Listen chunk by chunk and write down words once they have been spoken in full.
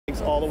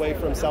flights all the way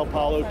from Sao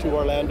Paulo to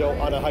Orlando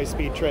on a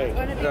high-speed train.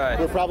 Right.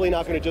 We're probably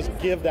not going to just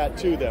give that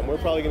to them. We're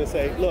probably going to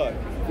say, look,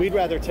 we'd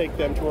rather take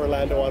them to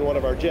Orlando on one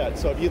of our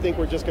jets. So if you think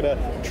we're just going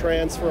to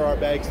transfer our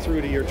bags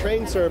through to your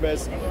train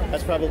service,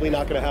 that's probably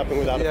not going to happen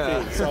without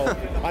a fee. So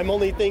I'm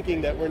only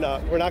thinking that we're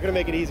not going to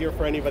make it easier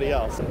for anybody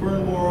else.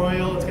 Burn more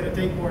oil, it's going to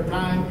take more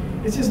time.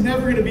 It's just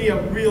never going to be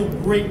a real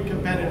great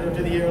competitor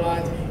to the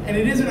airlines. And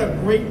it isn't a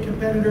great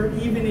competitor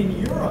even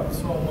in Europe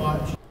so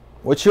much.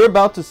 What you're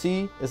about to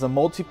see is a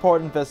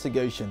multi-part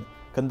investigation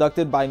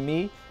conducted by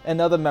me and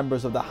other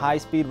members of the High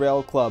Speed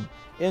Rail Club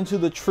into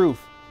the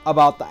truth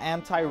about the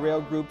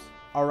anti-rail groups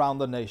around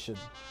the nation.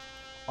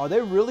 Are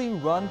they really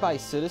run by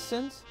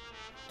citizens?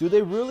 Do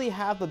they really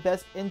have the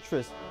best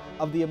interest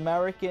of the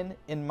American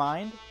in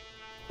mind?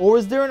 Or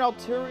is there an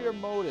ulterior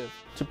motive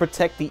to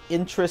protect the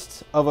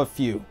interests of a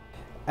few?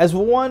 As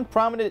one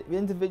prominent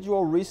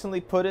individual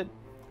recently put it,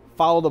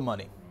 follow the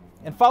money.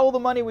 And follow the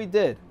money we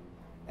did.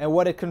 And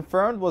what it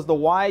confirmed was the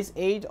wise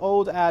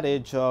age-old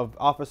adage of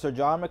Officer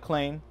John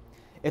McClane,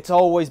 it's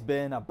always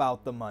been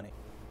about the money.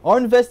 Our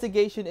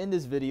investigation in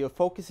this video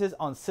focuses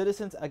on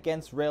Citizens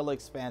Against Rail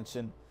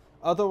Expansion,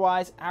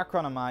 otherwise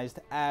acronymized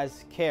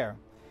as CARE.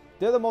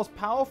 They're the most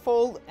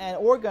powerful and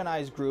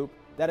organized group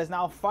that is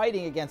now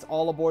fighting against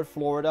All Aboard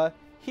Florida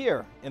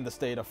here in the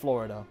state of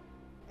Florida.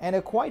 And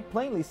it quite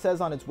plainly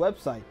says on its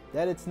website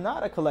that it's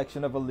not a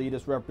collection of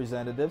elitist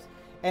representatives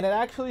and it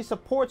actually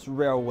supports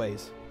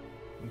railways.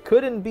 It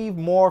couldn't be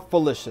more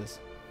fallacious.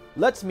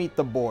 Let's meet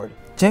the board.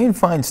 Jane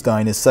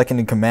Feinstein is second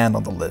in command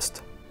on the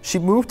list. She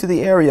moved to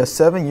the area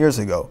 7 years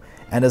ago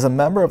and is a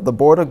member of the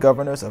Board of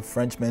Governors of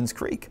Frenchman's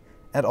Creek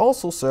and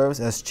also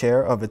serves as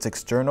chair of its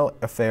External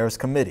Affairs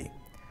Committee.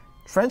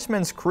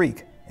 Frenchman's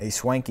Creek, a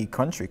swanky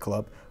country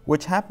club,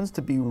 which happens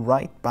to be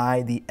right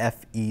by the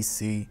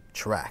FEC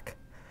track.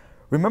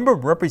 Remember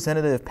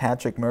Representative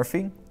Patrick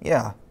Murphy?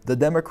 Yeah, the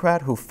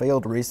Democrat who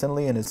failed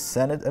recently in his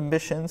Senate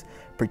ambitions,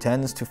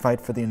 pretends to fight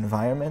for the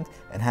environment,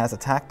 and has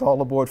attacked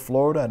All Aboard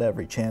Florida at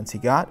every chance he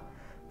got?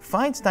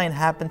 Feinstein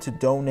happened to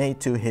donate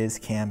to his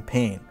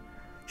campaign.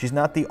 She's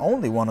not the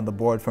only one on the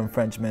board from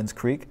Frenchman's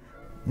Creek.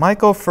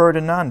 Michael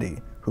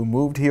Ferdinandi, who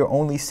moved here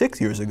only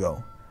 6 years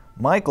ago.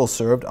 Michael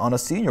served on a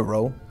senior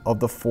row of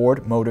the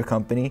Ford Motor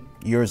Company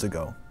years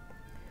ago.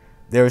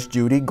 There's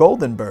Judy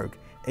Goldenberg,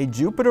 a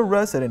Jupiter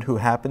resident who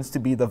happens to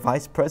be the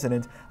vice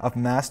president of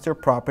Master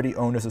Property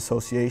Owners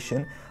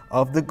Association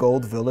of the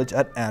Gold Village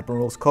at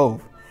Admiral's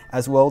Cove,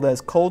 as well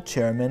as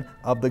co-chairman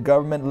of the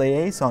Government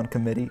Liaison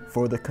Committee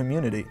for the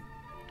community.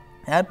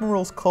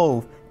 Admiral's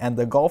Cove and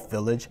the Golf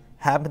Village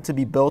happen to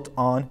be built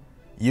on,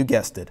 you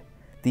guessed it,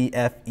 the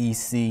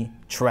FEC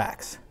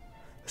tracks.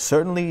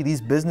 Certainly these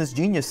business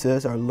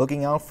geniuses are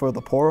looking out for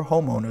the poor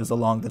homeowners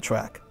along the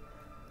track.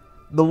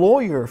 The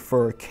lawyer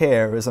for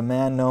CARE is a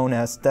man known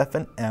as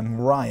Stephen M.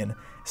 Ryan,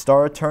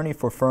 star attorney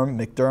for firm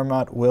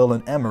McDermott,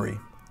 Will & Emery.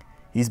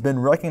 He's been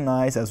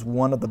recognized as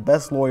one of the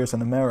best lawyers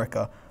in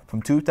America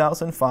from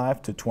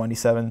 2005 to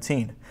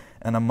 2017,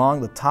 and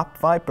among the top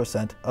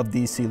 5% of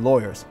DC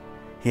lawyers.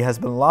 He has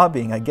been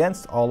lobbying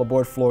against All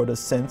Aboard Florida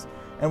since,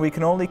 and we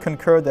can only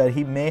concur that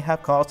he may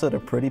have cost it a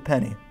pretty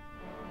penny.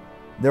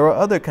 There are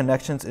other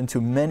connections into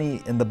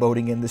many in the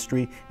boating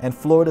industry, and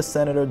Florida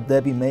Senator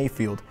Debbie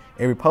Mayfield,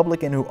 a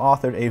Republican who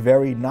authored a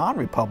very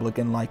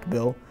non-Republican-like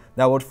bill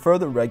that would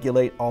further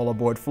regulate All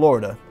Aboard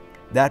Florida.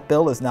 That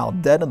bill is now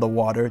dead in the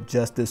water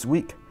just this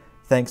week,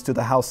 thanks to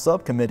the House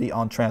Subcommittee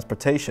on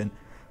Transportation,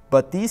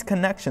 but these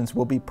connections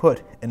will be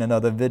put in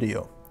another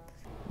video.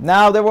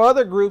 Now, there were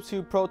other groups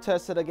who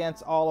protested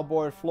against All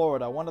Aboard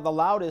Florida. One of the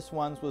loudest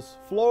ones was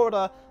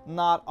Florida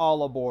Not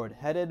All Aboard,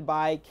 headed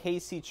by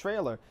Casey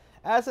Traylor,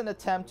 as an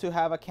attempt to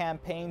have a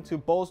campaign to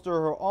bolster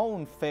her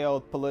own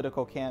failed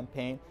political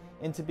campaign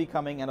into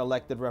becoming an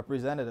elected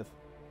representative.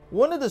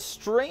 One of the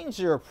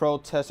stranger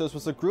protesters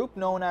was a group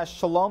known as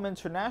Shalom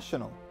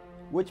International,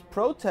 which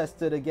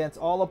protested against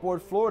All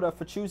Aboard Florida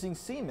for choosing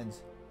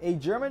Siemens, a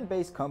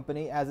German-based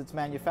company, as its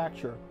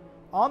manufacturer,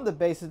 on the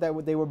basis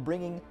that they were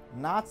bringing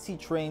Nazi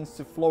trains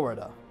to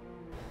Florida.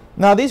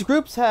 Now, these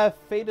groups have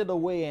faded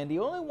away, and the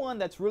only one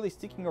that's really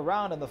sticking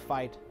around in the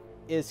fight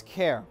is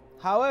CARE.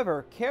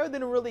 However, CARE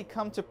didn't really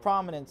come to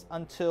prominence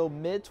until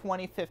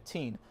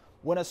mid-2015,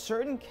 when a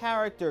certain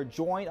character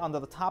joined under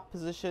the top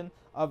position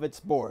of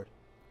its board.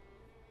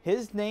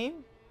 His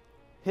name,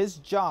 his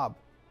job,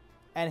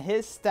 and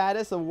his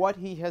status of what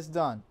he has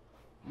done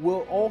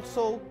will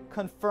also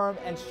confirm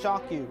and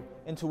shock you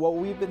into what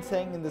we've been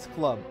saying in this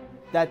club,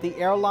 that the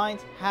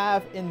airlines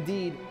have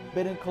indeed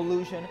been in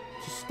collusion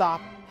to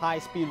stop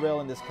high-speed rail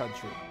in this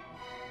country.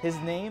 His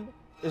name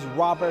is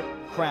Robert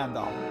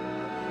Crandall.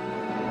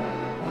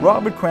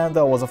 Robert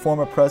Crandall was a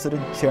former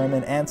president,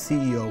 chairman, and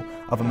CEO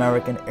of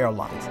American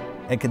Airlines,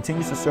 and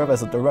continues to serve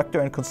as a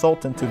director and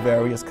consultant to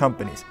various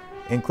companies,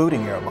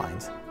 including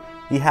airlines.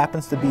 He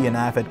happens to be an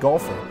avid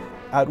golfer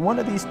at one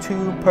of these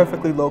two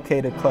perfectly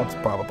located clubs,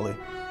 probably.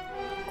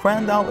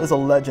 Crandall is a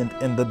legend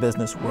in the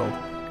business world,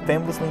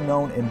 famously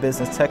known in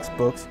business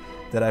textbooks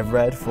that I've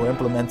read for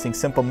implementing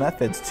simple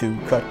methods to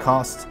cut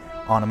costs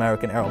on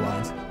American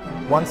Airlines.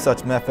 One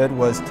such method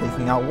was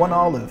taking out one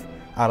olive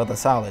out of the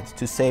salads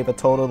to save a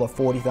total of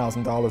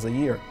 $40,000 a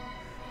year.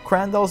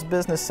 Crandall's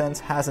business sense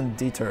hasn't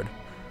deterred.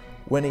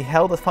 When he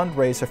held a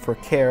fundraiser for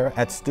CARE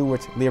at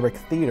Stewart's Lyric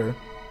Theater,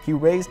 he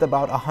raised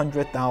about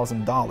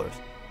 $100,000.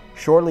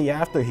 Shortly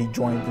after he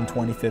joined in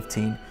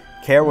 2015,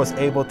 CARE was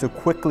able to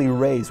quickly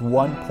raise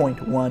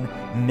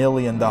 $1.1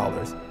 million.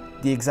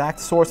 The exact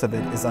source of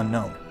it is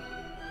unknown.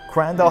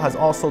 Crandall has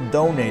also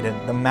donated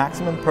the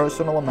maximum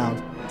personal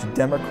amount to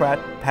Democrat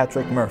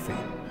Patrick Murphy,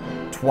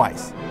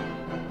 twice.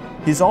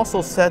 He's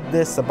also said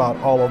this about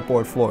All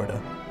Aboard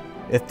Florida: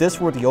 "If this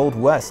were the Old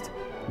West,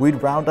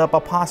 we'd round up a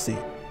posse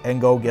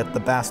and go get the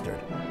bastard."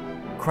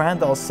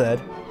 Crandall said,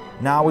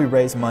 "Now we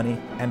raise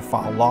money and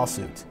file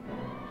lawsuits."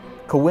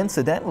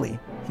 Coincidentally,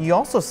 he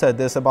also said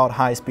this about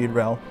high-speed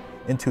rail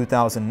in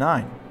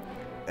 2009.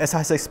 "As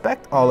I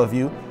suspect all of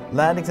you,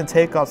 landings and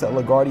takeoffs at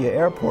LaGuardia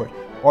Airport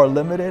are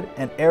limited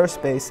and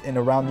airspace in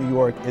around New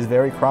York is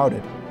very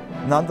crowded.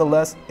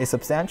 Nonetheless, a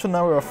substantial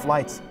number of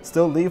flights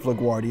still leave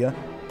LaGuardia,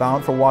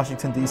 bound for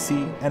Washington,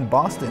 D.C. and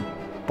Boston,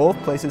 both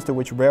places to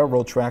which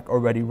railroad track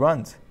already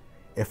runs.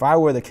 If I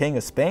were the King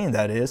of Spain,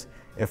 that is,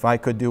 if I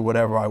could do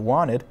whatever I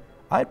wanted,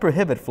 I'd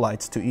prohibit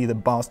flights to either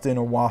Boston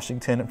or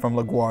Washington from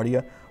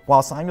LaGuardia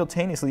while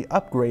simultaneously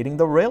upgrading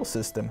the rail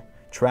system,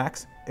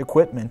 tracks,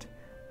 equipment,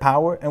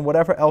 power, and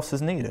whatever else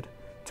is needed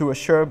to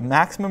assure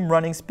maximum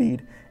running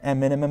speed and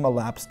minimum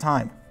elapsed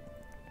time.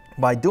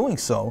 By doing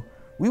so,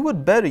 we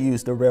would better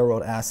use the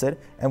railroad asset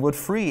and would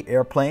free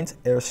airplanes,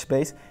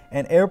 airspace,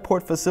 and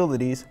airport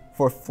facilities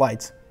for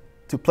flights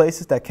to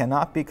places that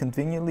cannot be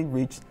conveniently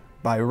reached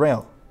by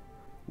rail.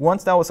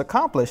 Once that was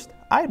accomplished,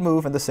 I'd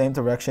move in the same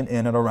direction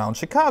in and around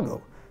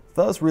Chicago,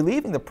 thus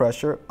relieving the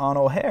pressure on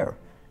O'Hare,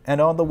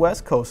 and on the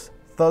West Coast,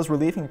 thus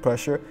relieving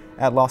pressure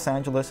at Los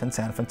Angeles and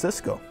San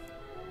Francisco."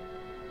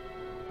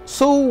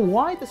 So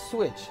why the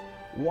switch?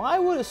 Why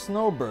would a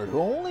snowbird who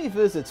only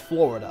visits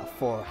Florida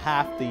for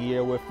half the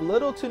year with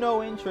little to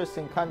no interest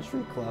in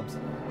country clubs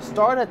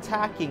start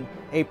attacking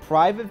a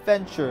private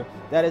venture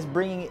that is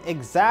bringing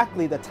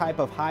exactly the type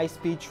of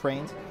high-speed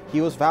trains he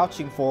was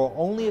vouching for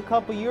only a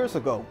couple years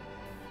ago?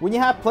 When you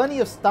have plenty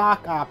of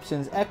stock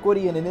options,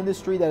 equity in an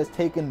industry that has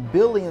taken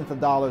billions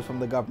of dollars from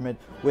the government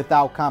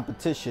without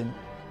competition,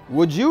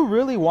 would you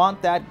really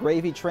want that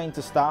gravy train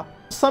to stop?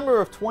 Summer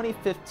of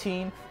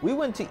 2015, we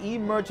went to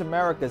eMerge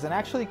Americas and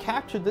actually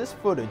captured this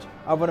footage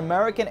of an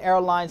American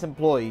Airlines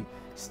employee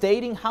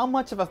stating how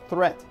much of a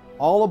threat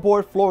All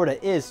Aboard Florida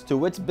is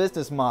to its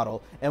business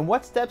model and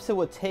what steps it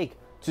would take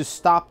to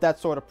stop that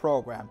sort of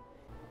program.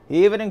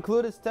 He even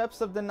included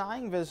steps of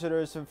denying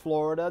visitors in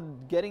Florida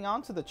getting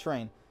onto the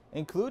train,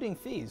 including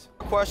fees.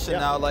 Question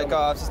now,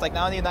 just like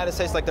now in the United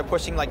States, like they're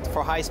pushing like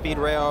for high-speed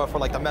rail for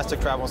like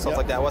domestic travel and stuff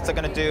like that. What's it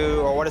going to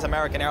do, or what is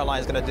American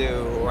Airlines going to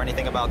do, or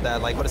anything about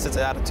that? Like, what is its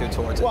attitude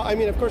towards it? Well, I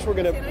mean, of course,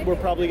 we're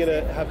probably going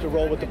to have to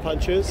roll with the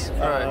punches.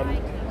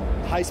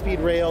 High-speed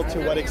rail, to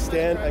what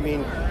extent? I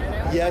mean,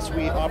 yes,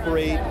 we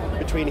operate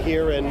between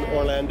here and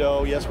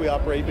Orlando. Yes, we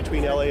operate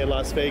between LA and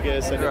Las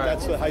Vegas. I think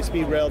that's the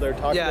high-speed rail they're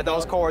talking about. Yeah,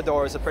 those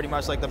corridors are pretty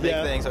much like the big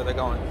things that they're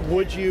going.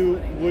 Would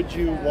you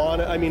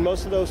want to, I mean,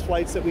 most of those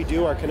flights that we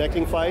do are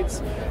connecting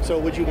flights. So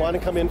would you want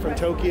to come in from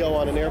Tokyo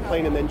on an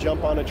airplane and then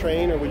jump on a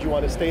train, or would you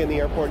want to stay in the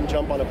airport and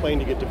jump on a plane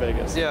to get to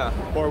Vegas? Yeah.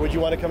 Or would you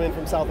want to come in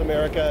from South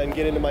America and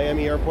get into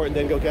Miami airport and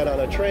then go get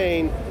on a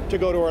train to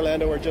go to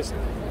Orlando, or just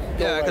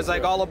Yeah, because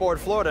like All Aboard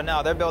Florida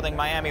now, they're building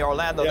Miami,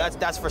 Orlando.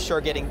 That's for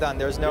sure getting done.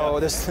 There's no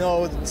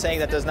saying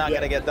that there's not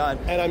going to get done.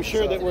 And I'm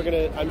sure that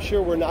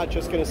we're not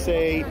just going to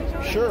say,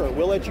 sure,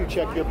 we'll let you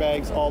check your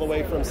bags all the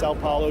way from Sao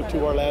Paulo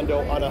to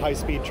Orlando on a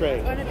high-speed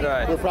train.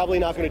 Right. We're probably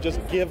not going to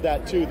just give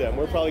that to them.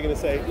 We're probably going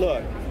to say,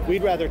 look,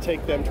 we'd rather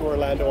take them to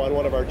Orlando on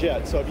one of our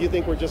jets. So if you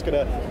think we're just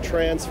going to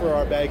transfer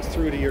our bags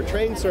through to your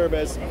train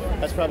service,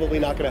 that's probably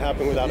not going to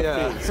happen without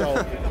a fee.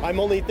 So I'm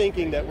only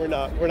thinking that we're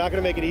not going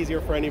to make it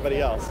easier for anybody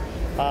else.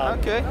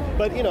 Okay.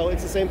 But, you know,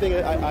 it's the same thing.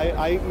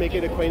 I make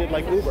it acquainted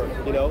like Uber,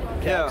 you know.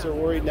 Cabs are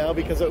worried now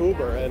because of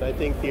Uber, and I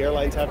think the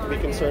airlines have to be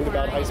concerned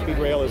about high-speed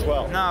rail as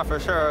well. No, for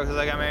sure. Because,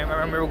 like, I mean, I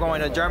remember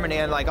going to Germany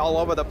and, like, all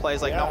over the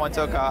place, like, no one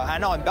took, I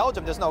know in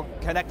Belgium there's no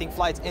connecting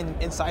flights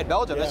inside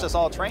Belgium. It's just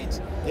all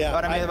trains. Yeah.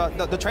 But, I mean,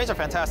 the trains are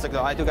fantastic,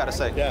 though, I do got to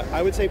say. Yeah,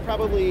 I would say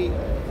probably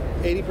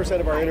 80%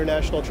 of our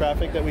international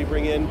traffic that we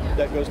bring in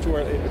that goes to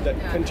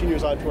that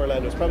continues on to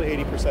Orlando is probably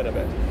 80% of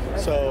it.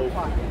 So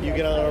you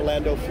get on an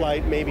Orlando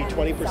flight, maybe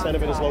 20%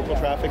 of it is local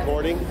traffic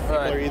boarding.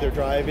 People are either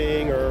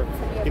driving or,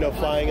 you know,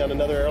 flying on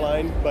another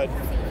airline. But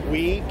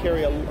we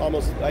carry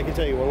almost, I can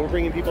tell you, when we're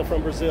bringing people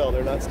from Brazil,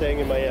 they're not staying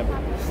in Miami.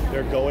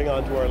 They're going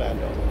on to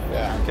Orlando.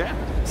 Yeah. Okay.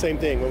 Same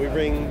thing. When we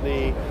bring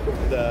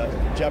the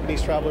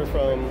Japanese traveler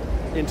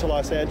into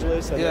Los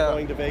Angeles and they're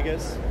going to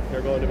Vegas,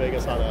 they're going to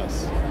Vegas on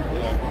us.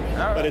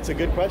 Yeah. But it's a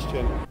good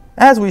question.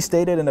 As we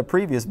stated in a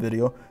previous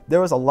video,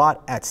 there is a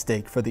lot at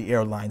stake for the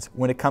airlines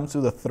when it comes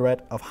to the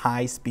threat of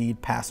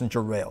high-speed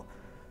passenger rail.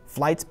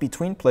 Flights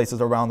between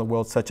places around the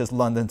world such as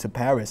London to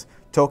Paris,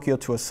 Tokyo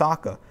to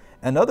Osaka,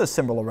 and other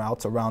similar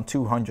routes around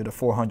 200 to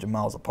 400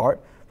 miles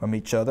apart from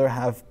each other,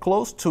 have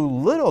close to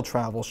little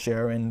travel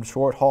share in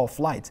short-haul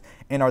flights,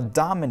 and are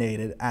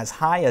dominated as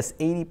high as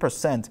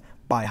 80%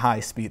 by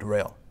high-speed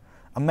rail.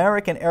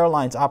 American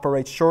Airlines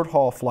operates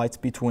short-haul flights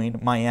between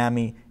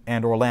Miami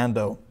and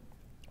Orlando.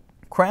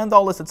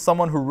 Crandall listed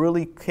someone who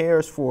really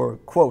cares for,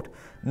 quote,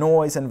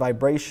 noise and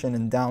vibration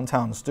in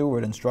downtown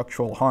Stewart and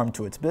structural harm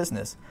to its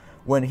business,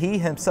 when he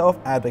himself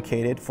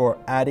advocated for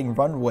adding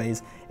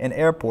runways in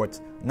airports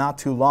not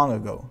too long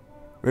ago.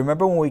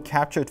 Remember when we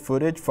captured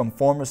footage from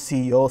former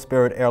CEO of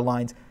Spirit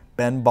Airlines,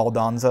 Ben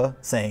Baldanza,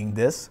 saying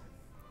this?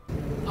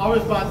 I'll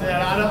respond to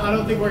that. I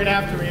don't think we're going to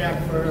have to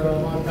react for a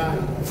long time,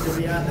 to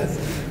be honest.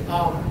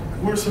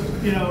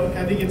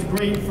 I think it's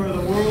great for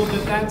the world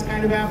that that's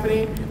kind of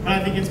happening, but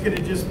I think it's going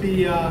to just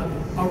be a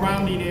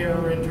rounding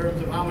error in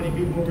terms of how many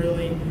people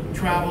really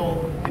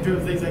travel, in terms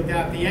of things like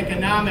that. The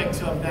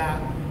economics of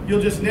that,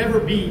 you'll just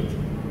never beat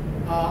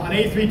an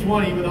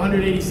A320 with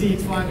 180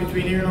 seats flying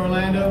between here and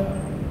Orlando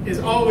is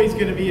always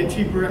going to be a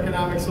cheaper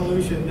economic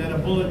solution than a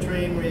bullet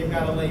train where you've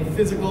got to lay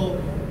physical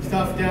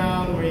stuff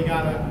down, where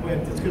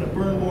it's going to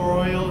burn more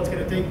oil, it's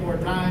going to take more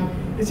time.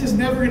 It's just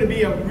never going to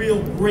be a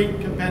real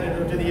great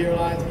competitor to the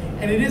airlines,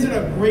 and it isn't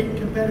a great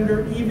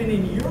competitor even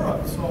in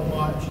Europe so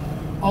much,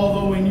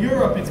 although in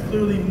Europe it's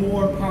clearly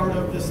more part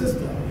of the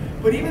system.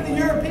 But even the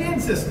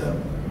European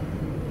system,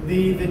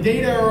 the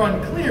data are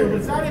unclear, but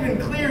it's not even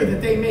clear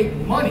that they make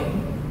money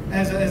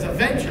as a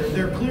venture.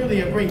 They're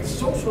clearly a great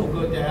social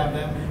good to have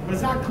them, but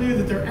it's not clear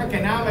that they're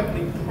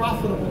economically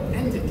profitable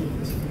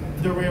entities,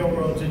 the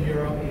railroads in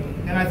Europe.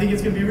 And I think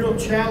it's going to be real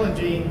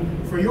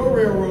challenging for your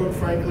railroad,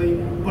 frankly,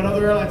 but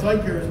other airlines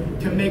like yours,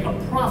 to make a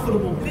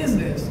profitable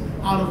business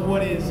out of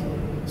what is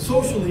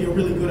socially a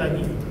really good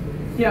idea.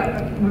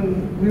 Yeah,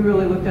 we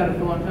really looked at it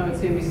for a long time at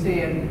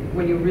CNBC, and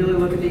when you really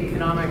look at the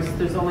economics,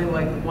 there's only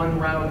like one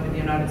route in the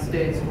United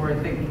States where I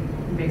think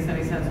it makes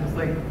any sense. It was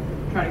like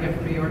trying to get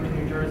from New York to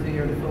New Jersey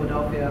or to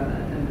Philadelphia,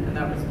 and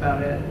that was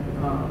about it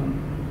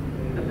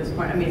at this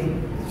point. I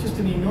mean, it's just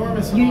an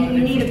enormous you amount.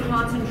 You need a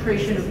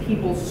concentration of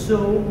people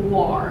so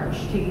large,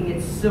 taking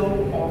it so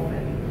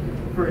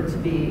often for it to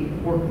be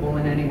workable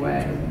in any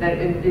way, that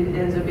it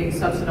ends up being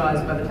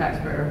subsidized by the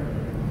taxpayer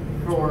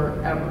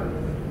forever.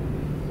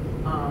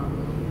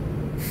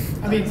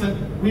 I mean,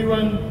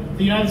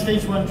 the United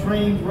States runs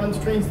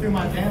trains through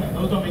Montana.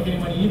 Those don't make any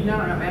money either.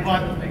 No,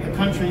 but the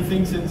country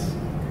thinks it's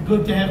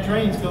good to have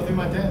trains go through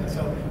Montana.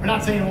 So we're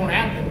not saying it won't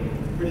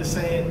happen. We're just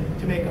saying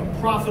to make a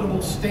profitable,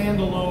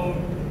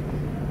 standalone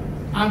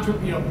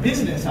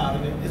business out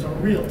of it is a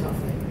real tough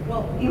thing.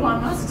 Well,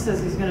 Elon Musk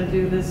says he's going to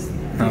do this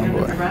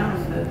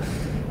round that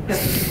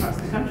gets us across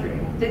the country.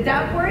 Did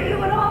that worry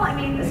you at all? I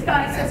mean, this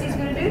guy says he's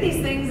going to do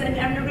these things, and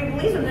everybody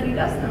believes him that he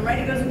does them, right?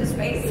 He goes into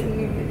space,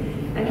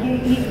 and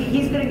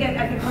he's going to get,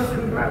 I think, most of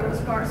them drive with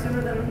his car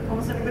sooner than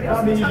almost anybody else.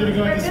 I mean, he's going to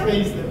go into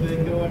space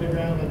than go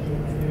underground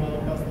all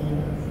across the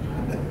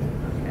U.S.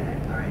 Okay,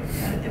 all right.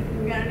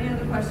 If we got any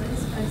other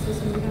questions, I see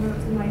somebody coming up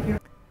to the mic here.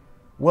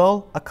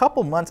 Well, a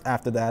couple months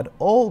after that,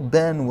 old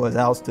Ben was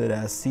ousted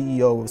as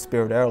CEO of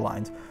Spirit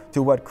Airlines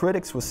to what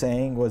critics were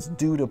saying was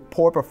due to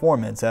poor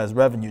performance as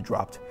revenue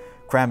dropped,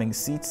 cramming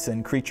seats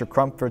and creature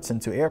comforts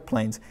into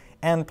airplanes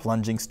and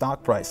plunging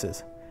stock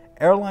prices.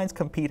 Airlines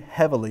compete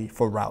heavily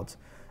for routes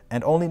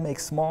and only make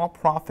small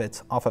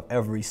profits off of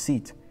every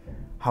seat.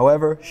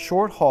 However,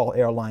 short-haul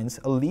airlines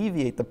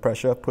alleviate the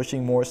pressure of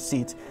pushing more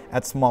seats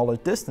at smaller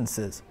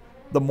distances.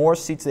 The more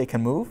seats they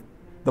can move,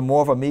 the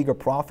more of a meager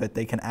profit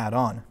they can add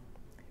on.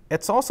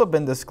 It's also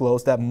been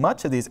disclosed that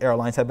much of these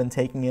airlines have been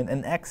taking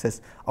in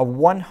excess of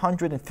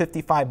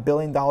 $155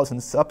 billion in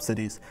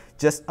subsidies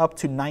just up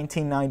to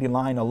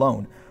 1999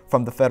 alone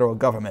from the federal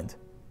government,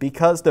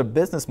 because their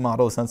business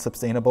model is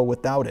unsustainable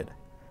without it.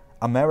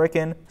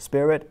 American,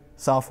 Spirit,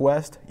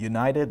 Southwest,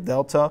 United,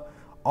 Delta,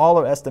 all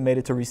are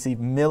estimated to receive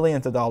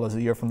millions of dollars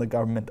a year from the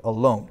government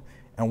alone,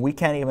 and we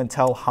can't even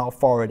tell how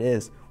far it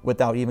is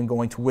without even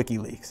going to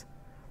WikiLeaks.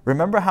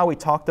 Remember how we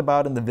talked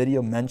about in the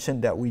video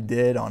mentioned that we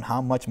did on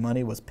how much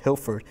money was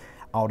pilfered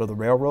out of the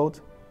railroads?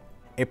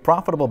 A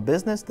profitable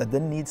business that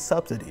didn't need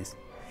subsidies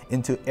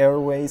into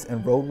airways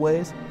and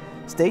roadways,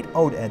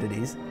 state-owned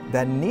entities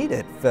that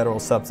needed federal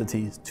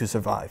subsidies to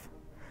survive.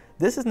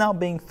 This is now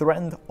being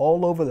threatened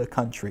all over the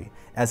country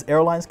as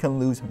airlines can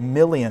lose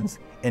millions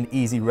in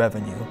easy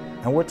revenue,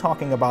 and we're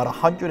talking about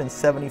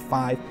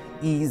 $175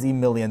 easy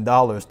million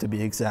to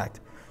be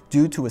exact,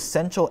 due to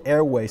essential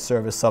airway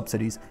service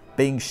subsidies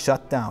being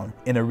shut down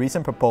in a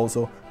recent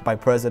proposal by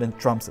President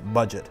Trump's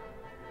budget.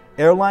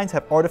 Airlines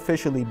have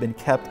artificially been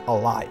kept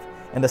alive,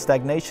 and the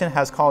stagnation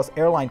has caused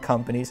airline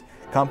companies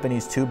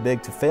too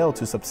big to fail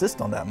to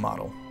subsist on that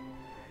model.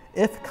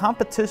 If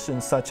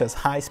competition such as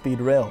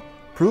high-speed rail,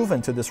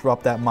 proven to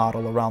disrupt that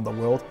model around the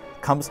world,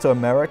 comes to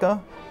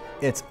America,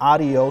 it's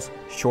adios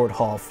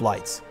short-haul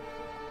flights.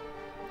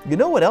 You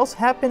know what else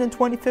happened in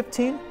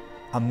 2015?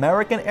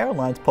 American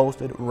Airlines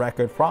posted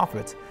record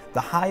profits, the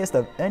highest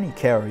of any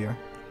carrier.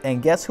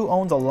 And guess who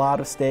owns a lot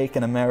of stake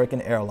in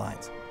American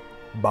Airlines?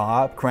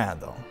 Bob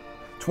Crandall.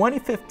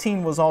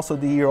 2015 was also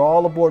the year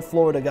All Aboard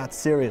Florida got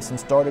serious and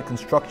started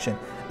construction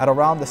at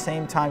around the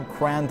same time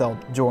Crandall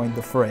joined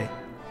the fray.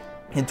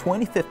 In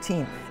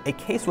 2015, a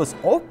case was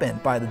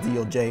opened by the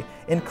DOJ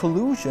in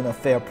collusion of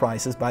fare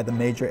prices by the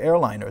major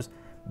airliners.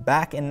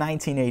 Back in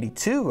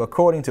 1982,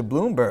 according to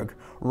Bloomberg,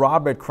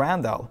 Robert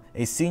Crandall,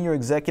 a senior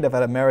executive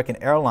at American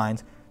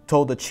Airlines,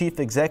 told the chief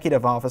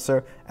executive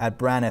officer at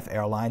Braniff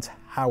Airlines,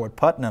 Howard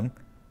Putnam,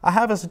 "I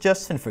have a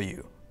suggestion for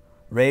you.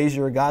 Raise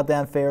your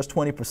goddamn fares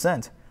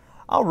 20%.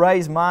 I'll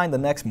raise mine the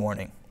next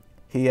morning."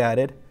 He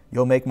added,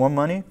 "You'll make more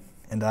money,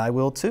 and I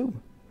will too."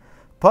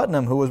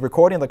 Putnam, who was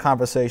recording the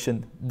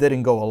conversation,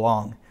 didn't go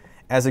along.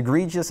 As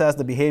egregious as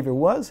the behavior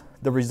was,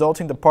 the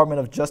resulting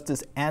Department of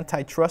Justice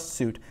antitrust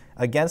suit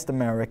against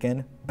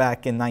American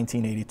back in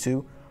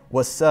 1982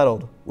 was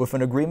settled with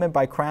an agreement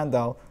by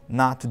Crandall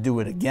not to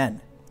do it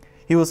again.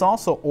 He was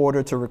also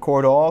ordered to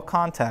record all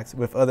contacts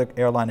with other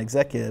airline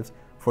executives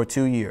for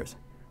 2 years.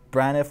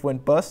 Braniff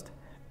went bust,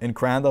 and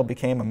Crandall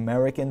became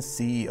American's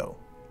CEO.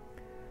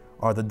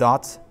 Are the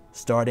dots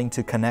starting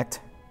to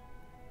connect?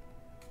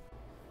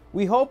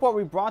 We hope what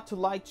we brought to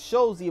light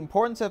shows the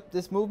importance of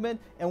this movement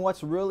and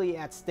what's really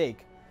at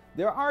stake.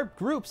 There are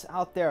groups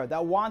out there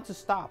that want to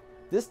stop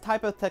this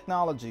type of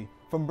technology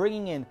from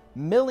bringing in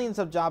millions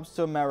of jobs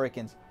to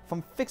Americans,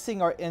 from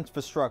fixing our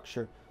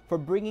infrastructure, for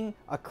bringing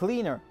a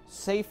cleaner,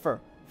 safer,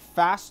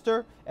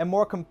 faster, and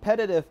more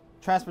competitive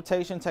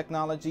transportation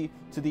technology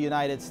to the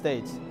United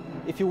States.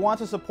 If you want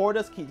to support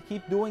us,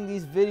 keep doing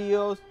these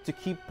videos, to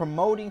keep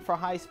promoting for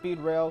high-speed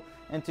rail,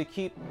 and to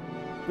keep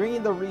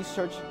bringing the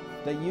research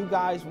that you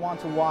guys want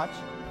to watch,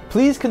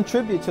 please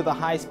contribute to the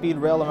High Speed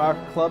Rail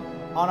America Club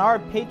on our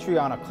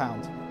Patreon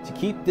account to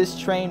keep this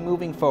train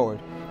moving forward.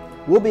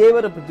 We'll be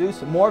able to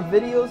produce more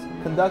videos,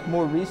 conduct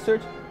more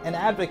research, and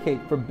advocate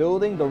for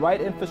building the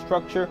right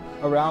infrastructure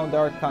around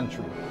our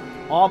country.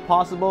 All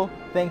possible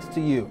thanks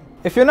to you.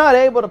 If you're not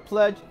able to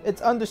pledge,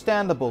 it's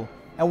understandable,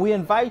 and we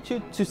invite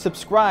you to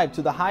subscribe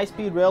to the High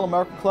Speed Rail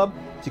America Club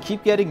to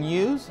keep getting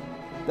news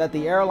that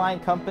the airline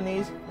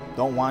companies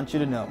don't want you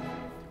to know.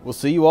 We'll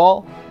see you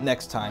all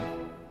next time.